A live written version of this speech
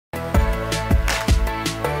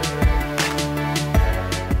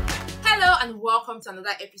and welcome to another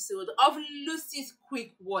episode of Lucy's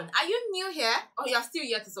Quick One. Are you new here or you're still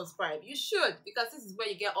here to subscribe? You should, because this is where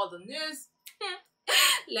you get all the news.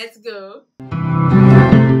 Let's go.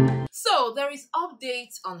 So there is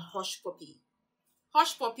updates on Hushpuppi.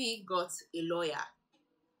 Hushpuppi got a lawyer.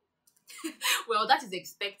 Well, that is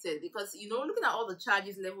expected because, looking at all the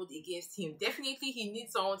charges leveled against him, definitely he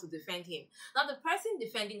needs someone to defend him. Now, the person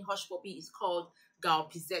defending Hushpuppi is called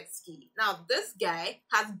Dbanj. Now, this guy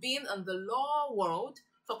has been in the law world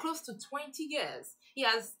for close to 20 years. He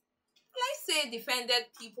has, let's say, defended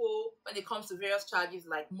people when it comes to various charges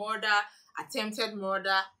like murder, attempted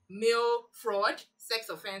murder, mail fraud, sex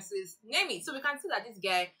offenses, name it. So we can see that this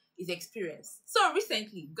guy is experienced. So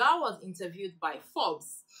recently, Gal was interviewed by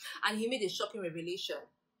Forbes and he made a shocking revelation.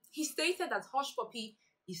 He stated that Hushpuppi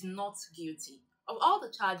is not guilty of all the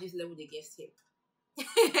charges leveled against him.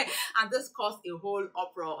 And this caused a whole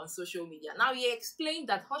uproar on social media. Now, he explained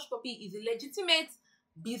that Hushpuppi is a legitimate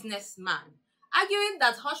businessman, arguing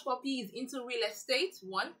that Hushpuppi is into real estate,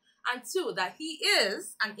 one, and two, that he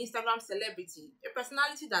is an Instagram celebrity, a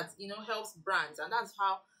personality that, helps brands, and that's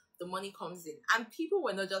how the money comes in. And people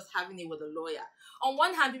were not just having it with a lawyer. On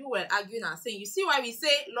one hand, people were arguing and saying, you see why we say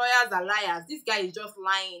lawyers are liars, this guy is just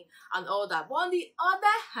lying and all that. But on the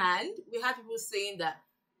other hand, we had people saying that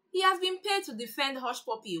he has been paid to defend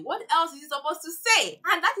Hushpuppi. What else is he supposed to say?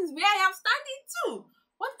 And that is where I am standing too.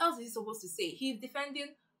 What else is he supposed to say? He's defending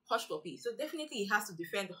Hushpuppi. So definitely he has to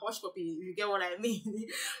defend Hushpuppi, if you get what I mean.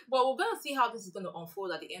 But we're going to see how this is going to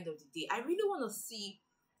unfold at the end of the day. I really want to see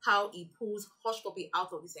how he pulls Hushpuppi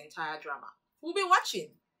out of this entire drama. We'll be watching.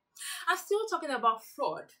 I'm still talking about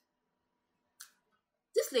fraud.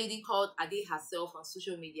 This lady called Adeherself on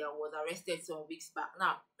social media was arrested some weeks back.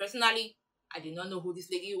 Now, personally, I did not know who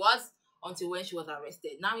this lady was until when she was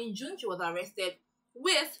arrested. Now, in June, she was arrested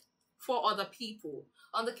with 4 other people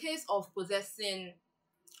on the case of possessing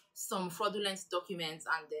some fraudulent documents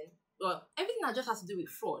and then, well, everything that just has to do with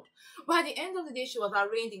fraud. But at the end of the day, she was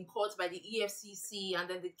arraigned in court by the EFCC, and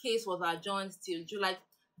then the case was adjourned till July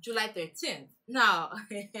 13th. Now,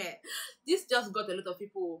 this just got a lot of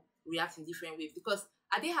people reacting different ways because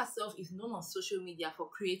Adeherself is known on social media for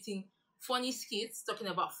creating funny skits talking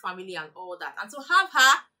about family and all that. And to have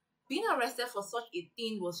her being arrested for such a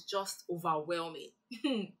thing was just overwhelming.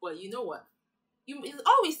 But you know what?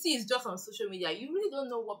 All we see is just on social media. You really don't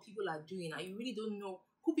know what people are doing and you really don't know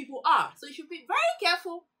who people are. So you should be very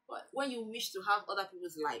careful when you wish to have other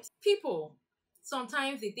people's lives. People,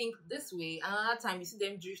 sometimes they think this way, and another time you see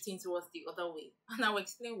them drifting towards the other way. And I will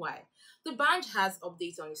explain why. Dbanj has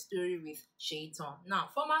updates on his story with Seyitan. Now,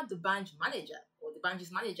 former Dbanj manager, or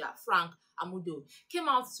Dbanj's manager, Frank Amudo, came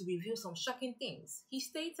out to reveal some shocking things. He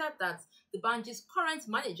stated that Dbanj's current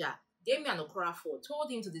manager, Damian Okorafor,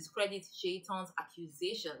 told him to discredit Seyitan's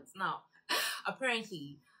accusations. Now,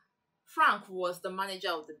 apparently, Frank was the manager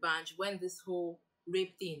of Dbanj when this whole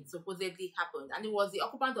rape thing supposedly happened, and he was the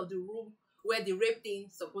occupant of the room where the rape thing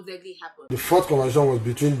supposedly happened. The fourth conversation was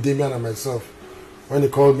between Damian and myself when he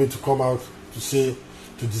called me to come out to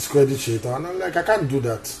discredit Seyitan. And I'm like, I can't do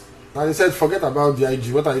that. And he said, forget about the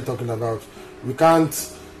IG. What are you talking about? We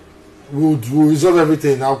can't. We'll resolve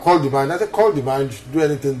everything. I'll call Dbanj. I said, call Dbanj, do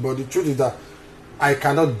anything. But the truth is that I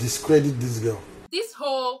cannot discredit this girl. This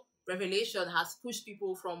whole revelation has pushed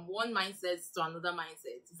people from one mindset to another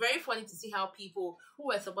mindset. It's very funny to see how people who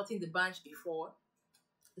were supporting Dbanj before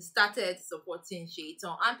started supporting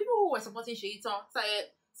Seyitan, and people who were supporting Seyitan started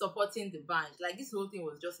supporting Dbanj. Like, this whole thing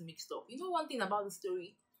was just mixed up. You know one thing about the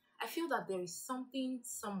story? I feel that there is something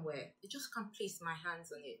somewhere. I just can't place my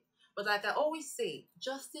hands on it. But like I always say,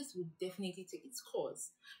 justice will definitely take its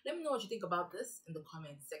course. Let me know what you think about this in the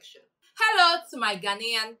comment section. Hello to my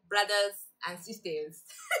Ghanaian brothers and sisters.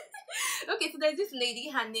 Okay, so there's this lady.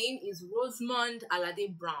 Her name is Rosemond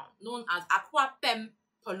Alade Brown, known as Akuapem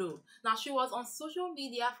Poloo. Now, she was on social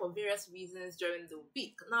media for various reasons during the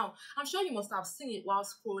week. Now, I'm sure you must have seen it while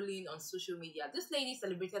scrolling on social media. This lady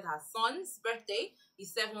celebrated her son's birthday,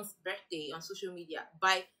 his 7th birthday, on social media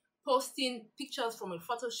by posting pictures from a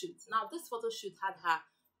photo shoot. Now, this photo shoot had her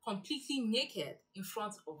completely naked in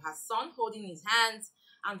front of her son, holding his hands,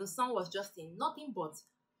 and the son was just in nothing but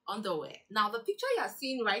underwear. Now, the picture you are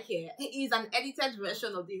seeing right here is an edited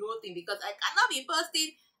version of the whole thing because I cannot be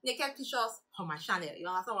posting naked pictures on my channel. You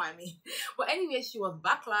understand what I mean? But anyway, she was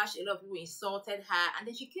backlash. A lot of people insulted her, and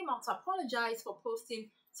then she came out to apologize for posting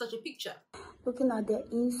such a picture. Looking at the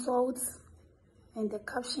insults and the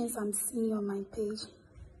captions I'm seeing on my page,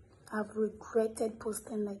 I've regretted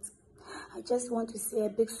posting it. I just want to say a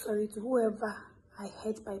big sorry to whoever I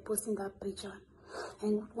hurt by posting that picture,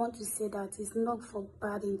 and want to say that it's not for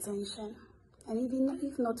bad intention. And even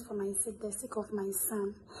if not for my sake, the sake of my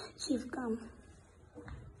son. Chief, come.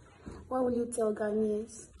 What will you tell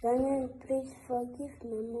Ghanaians? Ghanaians, please forgive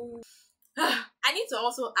my mom. I need to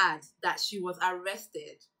also add that she was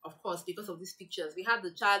arrested, of course, because of these pictures. We had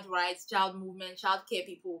the child rights, child movement, child care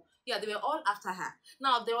people. Yeah, they were all after her.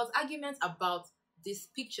 Now, there was argument about these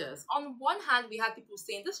pictures. On one hand, we had people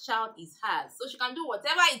saying this child is hers, so she can do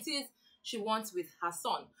whatever it is she wants with her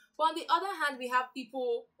son. But on the other hand, we had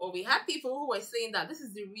people who were saying that this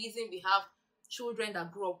is the reason we have children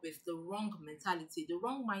that grow up with the wrong mentality, the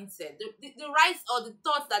wrong mindset, the rights or the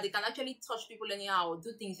thoughts that they can actually touch people anyhow or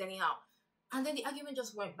do things anyhow. And then the argument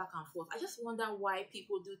just went back and forth. I just wonder why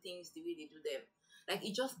people do things the way they do them. Like,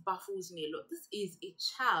 it just baffles me a lot. This is a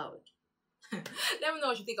child. Let me know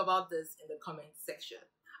what you think about this in the comment section.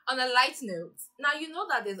 On a light note, now you know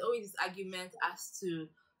that there's always this argument as to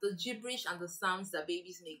the gibberish and the sounds that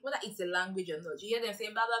babies make, whether it's a language or not. You hear them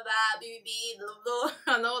saying blah blah blah, baby, blah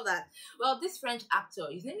blah, and all that. Well, this French actor,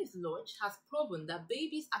 his name is Lodge, has proven that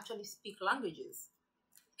babies actually speak languages.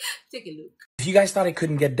 Take a look. If you guys thought I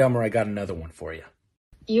couldn't get dumber, I got another one for you.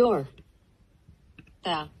 You're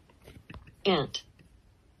the aunt.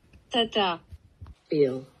 Ta-ta.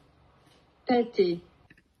 Feel. Petty.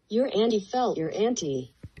 Your auntie felt your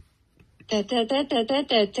auntie.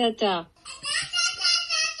 Ta-ta-ta-ta-ta-ta-ta.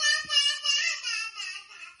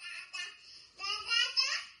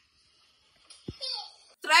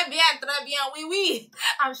 Très bien, oui, oui.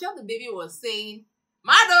 I'm sure the baby was saying,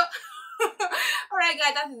 Mother. Alright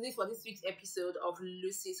guys, that is it for this week's episode of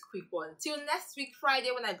Lucy's Quick One. Till next week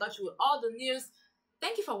Friday when I got you with all the news.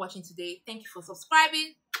 Thank you for watching today. Thank you for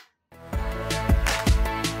subscribing.